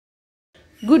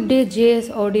Good day, JS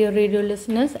Audio Radio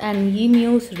listeners and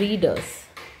E-News readers.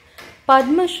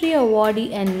 Padma Shri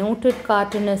awardee and noted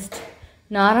cartoonist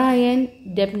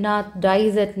Narayan Debnath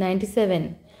dies at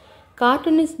 97.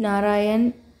 Cartoonist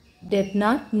Narayan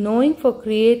Debnath, known for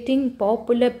creating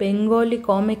popular Bengali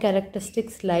comic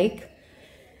characteristics like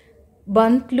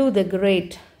Bantlu the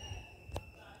Great,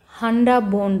 Handa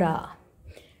Bonda,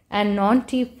 and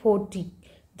Nonty 40,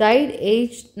 died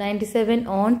aged 97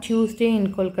 on Tuesday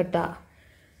in Kolkata.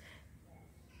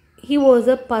 He was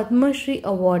a Padma Shri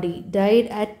awardee, died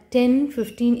at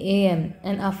 10:15 am.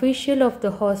 An official of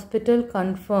the hospital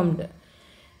confirmed.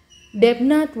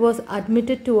 Debnath was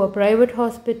admitted to a private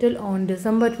hospital on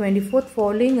December 24th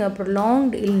following a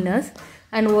prolonged illness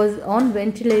and was on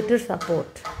ventilator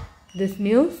support. This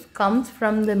news comes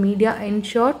from the media in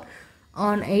short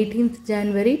on 18th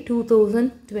January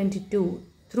 2022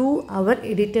 through our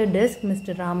editor desk,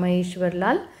 Mr. Rameshwar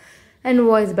Lal, and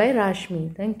voiced by Rashmi.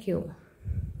 Thank you.